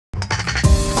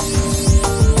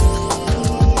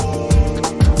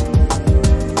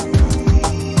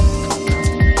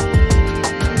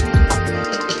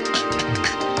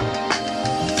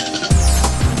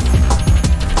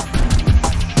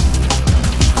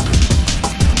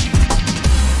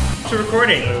to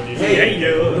recording. Hey,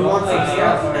 yo.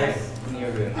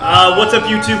 What's up,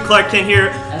 YouTube? Clark Kent here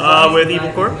with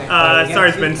E.v.I.L Corp. Sorry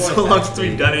it's been so long since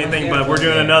we've done anything, but we're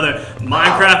doing another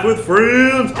Minecraft with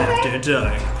friends after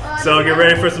dark. So get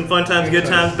ready for some fun times, good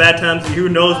times, bad times, who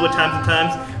knows what times and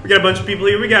times. We got a bunch of people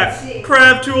here. We got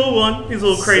Crab201, he's a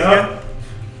little crazy guy.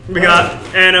 We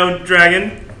got Anno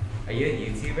Dragon. Are you a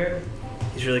YouTuber?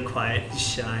 He's really quiet, he's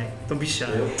shy. Don't be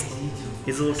shy.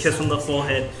 He's a little kiss on the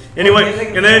forehead. Anyway,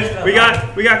 and then we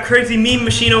got crazy meme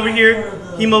machine over here.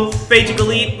 Hemophagic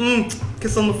elite.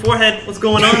 Kiss on the forehead. What's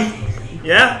going on?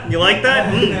 Yeah, you like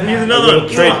that? Here's another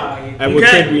one. I will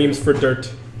trade memes for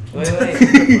dirt. Wait.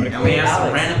 And we have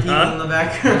some random people in the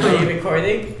background. Are you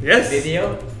recording? Yes.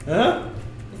 Video? Huh?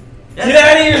 Yes. Get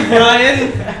out of here, Brian!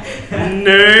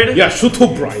 Nerd! Yeah, shut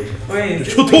up, Brian. Wait,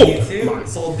 shut up!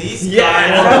 So these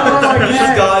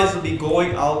guys will be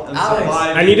going out and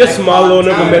surviving. I need a small loan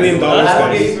of $1 million, guys.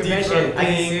 I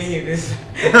can see you this.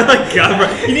 Oh my god, bro.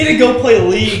 You need to go play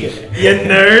League, you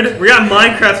nerd. We got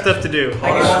Minecraft stuff to do.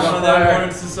 I guess one of them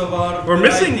wants to survive. We're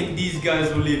missing. I think these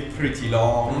guys will live pretty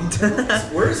long.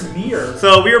 Where's Meteor?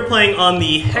 So we are playing on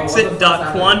the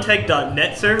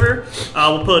Hexxit.quantech.net server.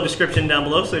 We'll put a description down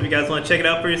below, so if you guys want to check it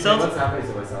out for yourselves. What's happening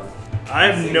to myself? I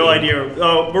have no idea.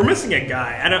 Oh, we're missing a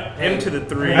guy. I don't. M to the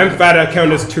 3. I'm fat. I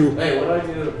count as 2. Hey, what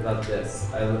do I do about this?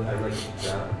 I like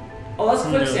that. Oh, that's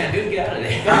quicksand, dude. Get out of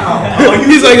there. Oh,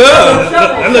 he's like,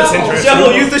 that looks interesting.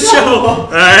 Shovel, use the shovel. All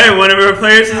right, one of our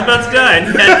players is about to die.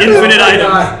 And he had infinite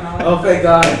items. Oh, thank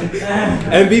God.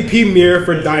 MVP Mir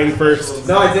for dying first.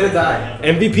 No, I didn't die.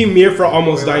 MVP Mir for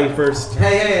almost dying first.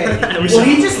 Hey. Well,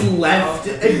 he just left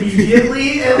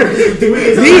immediately and was just doing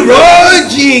his own You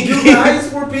Leroy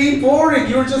guys were being boring.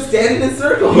 You were just standing in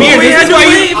circles. Mir, this is why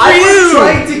I was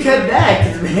trying to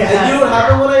connect, man. And you know what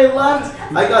happened when I left?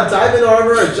 I got diamond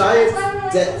armor, a giant.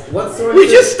 What sword? We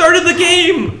just started the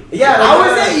game. Yeah. How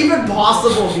is that even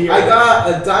possible here? I got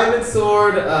a diamond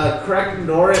sword, cracked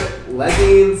Norit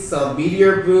leggings, some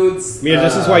meteor boots. Mir,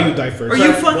 this is why you die first. Are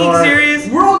you fucking serious?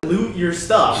 We're all loot your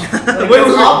stuff. Like, Wait,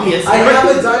 it's obvious. I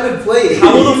have a diamond plate.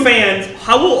 How will the fans?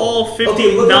 How will all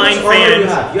 59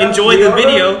 fans enjoy the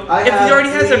video if he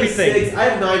already has everything? I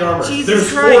have 9 armor. Jesus There's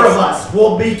Christ. 4 of us.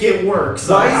 We'll make it work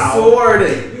somehow. My sword.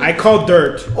 I call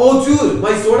dirt. Oh, dude,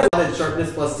 my sword has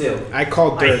sharpness +2. I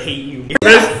call dirt. I hate you.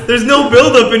 There's no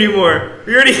build up anymore.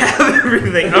 We already have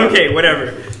everything. Okay,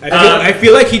 whatever. I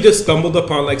feel like he just stumbled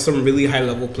upon like some really high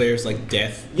level players like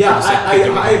Death. Yeah,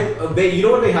 you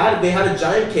know what they had? They had a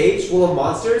giant cage full of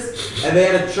monsters, and they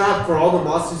had a trap for all the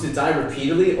monsters to die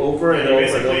repeatedly over and over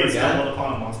and over again. Stumbled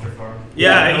upon a monster farm.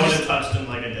 Yeah, no one had touched in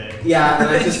like a day. Yeah, and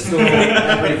I just stole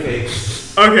everything.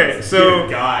 Okay, so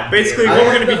basically what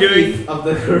we're gonna be doing of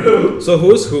the group. So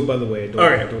who's who, by the way?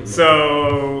 Alright,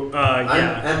 so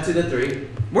yeah. I'm M to the 3.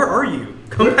 Where are you?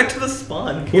 Come back to the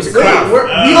spawn. Who's Wait, crap?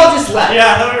 we all just left.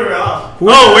 Yeah, I thought we were off.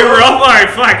 Oh, we were off. Alright,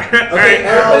 fuck. Okay,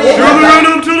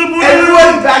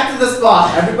 Everyone back to the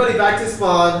spot. Everybody back to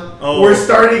spawn. Oh. We're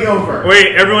starting over.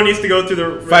 Wait, everyone needs to go through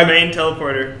the main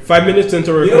teleporter. 5 minutes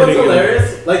into You know recording. what's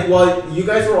hilarious? Like, while you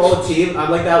guys were all a team,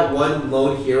 I'm like that one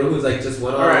lone hero who's like just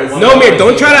one on. No, man,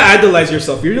 don't try to idolize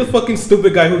yourself. You're the fucking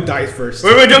stupid guy who dies first.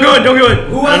 Wait, don't go in.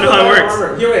 Who I don't know how it works.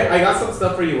 armor? Here, wait, I got some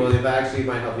stuff for you, William. That actually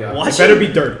might help you out. Watch It better him. be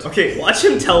dirt. Okay, watch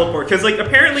him teleport, because like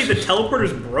apparently the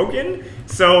teleporter's broken.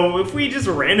 So if we just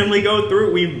randomly go through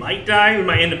it, we might die. We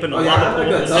might end up in a Oh, yeah, lava I'm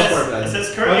pool. gonna teleport, It guys.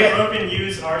 says currently broken,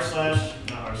 use r/.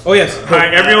 Oh yes.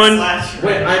 Alright, everyone.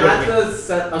 Wait, I'm at the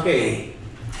set. Okay.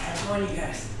 Everyone, you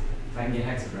guys. If I can get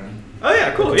Hexxit running. Oh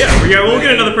yeah, cool. Yeah, we'll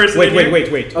get another person. Wait. in here.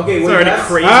 Wait. Okay, It's wait. already That's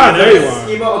crazy. there you are.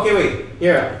 Schemo. Okay, wait.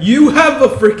 Here. You have a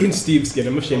freaking Steve skin.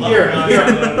 I'm ashamed. Here,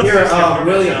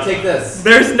 William, take this.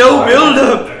 There's no build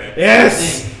up.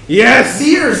 Yes.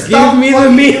 Sears, Give stop me the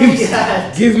fucking memes. doing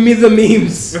that. Give me the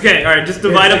memes. Okay, alright, just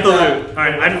divide up the take that. loot.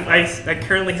 Alright, I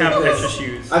currently have extra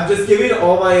shoes. I'm just giving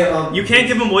all my You can't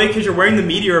give them away because you're wearing the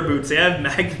meteor boots. They have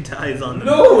magnetize on them.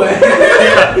 No way.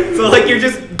 Yeah, so like you're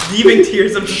just leaving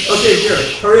tears of. Okay, here.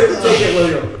 Hurry up and take it,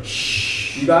 William.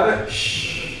 You got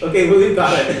it? Okay, William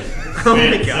got it. Oh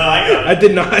my god. I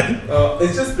did not.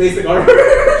 It's just basic armor.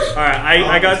 Alright,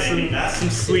 I got some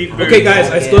sweet boots. Okay,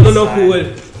 guys, I still don't know who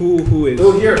is.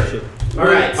 Oh, here. Shit.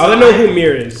 Alright. I don't know who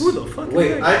Mir is. Who the fuck? Wait,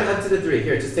 is I'm up to the 3.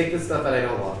 Here, just take the stuff that I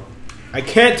don't want. I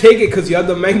can't take it because you have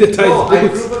the magnetized No, I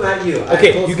boots. threw them at you.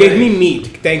 Okay, you gave me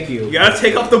meat. Thank you. You gotta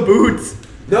take off the boots.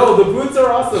 No, the boots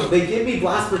are awesome. They give me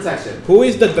blast protection. Who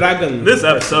is the dragon? This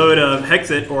episode of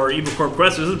Hexxit or E.v.I.L Corp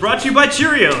Questers is brought to you by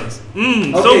Cheerios.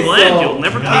 So Okay, bland so- you'll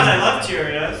never God, taste I it. love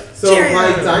Cheerios. So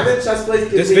my diamond chest plate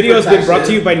gives This me video has been brought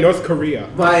to protection. you by North Korea.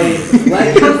 My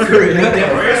leg Korea.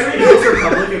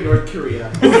 Republic of North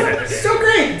Korea. So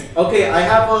great. Okay, I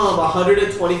have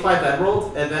 125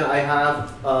 emeralds, and then I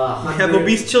have We have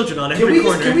obese children on Can every we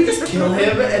corner. just kill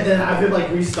him and then have him like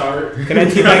restart? Can I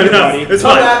teabag your body? It's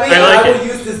Come fine. at me, I like I it. will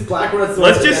use this black red sword.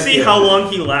 Let's to just death see you. how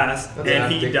long he lasts,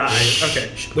 and he nasty. dies. Okay.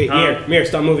 Wait, Um, Mir,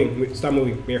 stop moving. Stop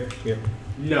moving. Mir.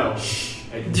 No.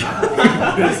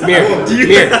 Mir.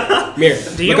 Mir.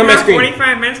 Do you Look at my have screen.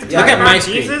 45 minutes to Yeah, talk look at about my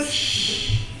screen. Jesus?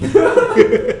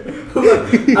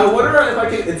 I wonder if I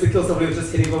can insta kill somebody with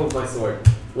just hitting them with my sword.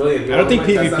 William, you I don't think want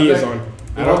to test PvP is that? on.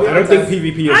 You I want me don't to think test?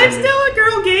 PvP is I'm on. still a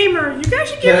girl gamer. You guys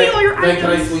should give me all your Can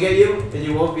I items. swing at you and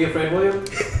you won't be afraid, William?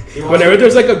 You won't Whenever swing?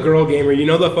 there's like a girl gamer, you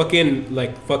know the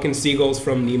fucking seagulls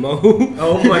from Nemo.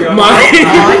 Oh my god.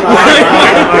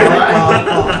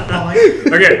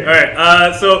 Okay,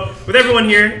 alright. So, with everyone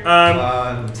here,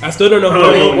 I still don't know who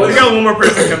oh, anyone we is. got one more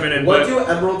person coming in. What But, do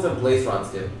emeralds and blaze rods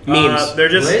do? Memes. they're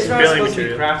just Blaze rod's building supposed to be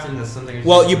material. crafted into something.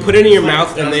 Well, you put it in your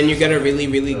mouth and then you get a really,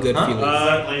 really good feeling.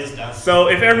 Blaze dust. So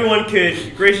if everyone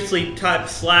could graciously type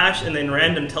 / and then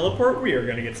random teleport, we are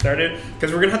going to get started.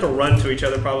 Because we're going to have to run to each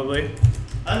other probably.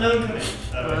 Unknown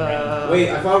command. Wait,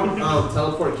 I thought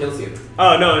teleport kills you.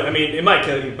 Oh no, I mean, it might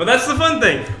kill you. But that's the fun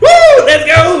thing. Woo! Let's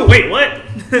go! Wait, what?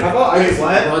 How about I just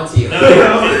what? run to you? No,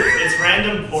 it's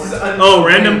random port. Oh,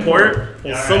 random port? Well,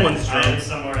 Yeah, alright, someone's I am drunk.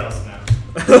 somewhere else now.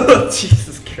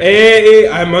 Jesus Christ. Hey,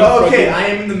 I'm on Okay, fucking- I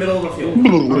am in the middle of the field.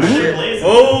 Blaze.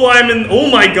 Oh, oh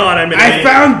my god, I'm in I A.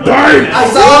 found bird! I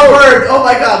saw a bird! Oh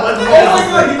my god, let's Oh my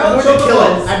god, you I'm found going to kill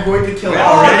chocobos. it. I'm going to kill it.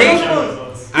 Already?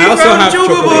 I also found have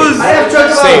chocobos! I have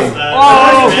chocobos! Same.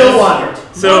 I have to kill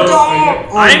one. So,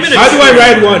 I'm in a How do I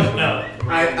ride one? No.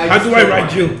 How do I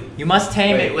ride you? You must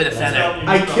tame it with a feather.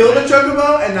 I killed a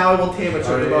chocobo and now I will tame a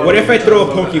chocobo. What if I throw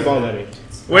a Pokeball at it?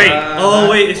 Wait,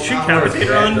 wait, is Tree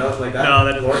Cavitator on? Like that? No,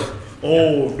 that doesn't.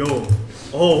 Oh, no.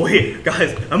 Oh, wait,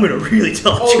 guys, I'm gonna really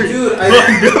tell Oh, Tree. dude,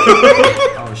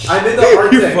 Oh shit. I'm in the You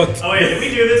Arctic. fucked. Oh wait, did we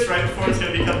do this right before it's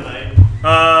gonna become night?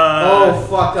 Oh,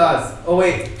 fuck us. Oh,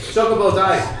 wait, chocobo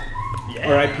died. yeah.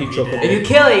 R.I.P. If Chocobo. you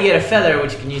kill it, you get a feather,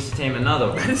 which you can use to tame another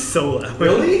one. That is so loud.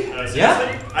 Really? Oh, seriously?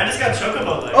 Yeah. I just got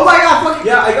chocobo legs. Oh my god, fuck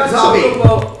Yeah, I got zombie.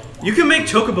 chocobo. You can make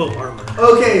chocobo armor.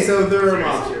 Okay, so they're a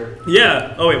monster.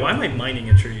 Yeah. Oh, wait, why am I mining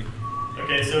a tree?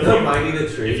 Okay, so I'm mining the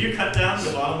tree. if you cut down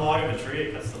the bottom log of a tree,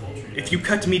 it cuts the whole tree. If you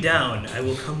cut me down, I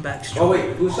will come back strong. Oh,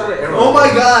 wait, who shot an arrow? Oh my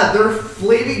god, there are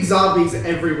flaming zombies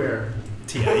everywhere.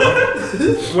 TIE.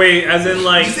 Wait, as in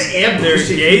like Just they're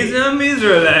ambushing. gay zombies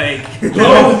or like?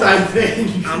 Both, I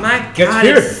think. Oh my Get god,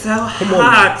 here. it's so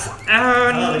hot.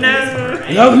 Oh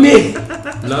no. Love me!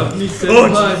 Love me so Oh,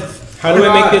 much. How do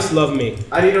I make this love me?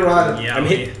 I need to run. Yeah, I'm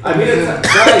hit. I mean,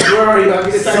 guys, where are you? I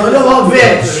mean, Son of a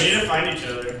bitch. We need to find each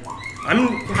other. I'm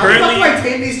How the fuck do I currently.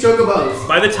 tame these chocobos?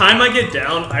 By the time I get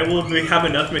down, I will have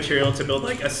enough material to build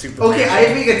like a super. Okay, I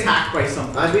am being attacked by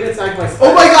something. I'm being attacked by spiders.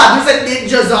 Oh my god, there's a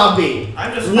ninja zombie!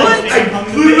 I'm just What? finding I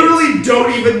humble literally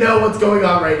don't even know what's going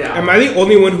on right now. Am I the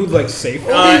only one who's like safe?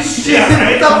 Holy shit, yeah,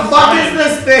 right? what the fuck is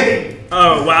this thing?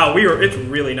 Oh wow, it's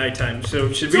really nighttime.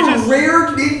 So should It's we a just? rare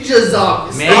ninja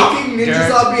zombie. Make Stalking ninja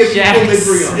dirt zombie of shacks.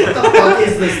 equilibrium. What the fuck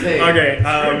is this thing? Okay.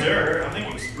 Dirt. I'm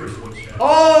thinking spruce wood shack.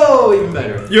 Oh, even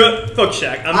better. You fuck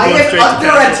Shaq. I'm I going am straight to under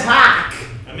town. attack!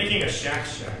 I'm making a shack.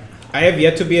 I have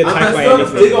yet to be I'm attacked by gonna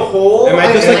dig anything. a hole. Am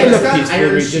I just like in just the got peaceful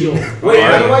iron region? shield. Wait, how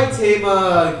Yeah. do I tame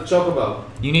a chocobo?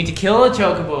 You need to kill a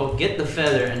chocobo, get the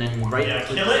feather, and then right Yeah,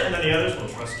 click. kill it, and then the others will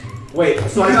trust you. Wait,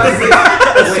 so I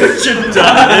got six. Should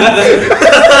die.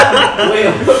 wait,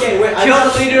 okay, wait. I Kill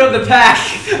got, the leader of the pack.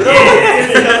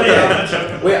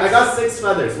 wait, I got 6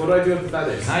 feathers. What do I do with the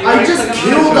feathers? Now you I right just click on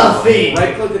killed the a thing!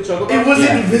 Right click the chocobo. It was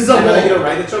invisible. And then I get to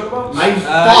ride the chocobo. I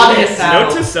fought yes, it!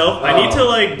 Note to self: I need to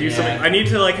like do Yeah. something. I need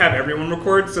to like have everyone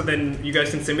record, so then you guys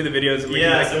can send me the videos. And we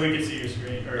Yeah, can, so we can see your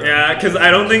screen. Or yeah, because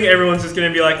I don't think everyone's just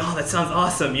gonna be like, "Oh, that sounds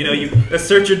awesome." You know, you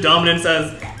assert your dominance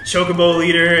as Chocobo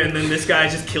leader, and then this guy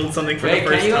just killed something for Wait, the can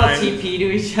first you all time. TP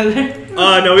to each other?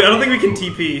 No, I don't think we can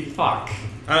TP. Fuck.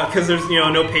 Because there's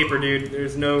no paper, dude.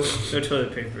 There's no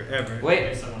toilet paper ever.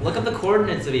 Wait, look up the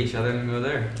coordinates of each other and go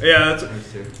there. Yeah, that's.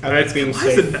 Those two. I like being Why,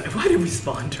 is safe. it night? Why did we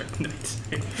spawn during night?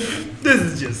 This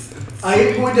is just. I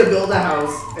am going to build a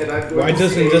house and I'm going Why to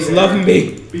doesn't stay just there love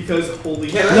me? Because holy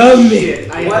Can I- Love me.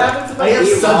 shit, I What am- happened to my I have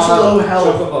such raw low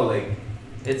health. chocobo leg?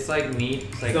 It's like meat.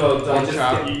 It's like So, don't just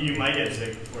chop. You might get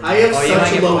sick. before I you- have Oh, you might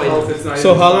such get low poisoned. health, it's not So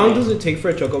even how long funny. does it take for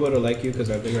a chocobo to like you? Because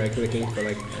I've been right clicking for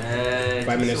like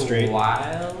 5 minutes straight. A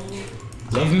while.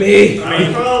 Love me, I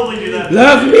would probably do that.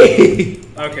 love me.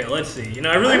 Okay, let's see.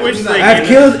 I really wish do they. that. I've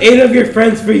killed 8 of your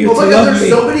friends for you Oh to my god, love there's me.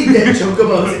 so many dead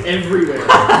chocobos everywhere.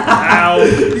 Ow.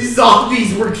 These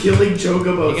zombies were killing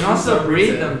chocobos. You can for also some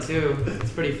breed reason. them too. It's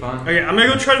pretty fun. Okay, I'm gonna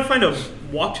go try to find a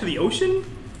walk to the ocean.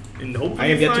 Nope. I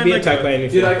have yet to be attacked by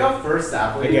anything. Dude, I got first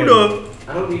sapling. Again.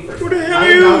 I don't need first. Who the hell I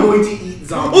are am not you? going to eat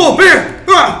zombies. Oh, bear!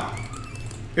 Ah!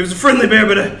 It was a friendly bear,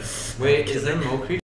 but Wait, is there more creatures?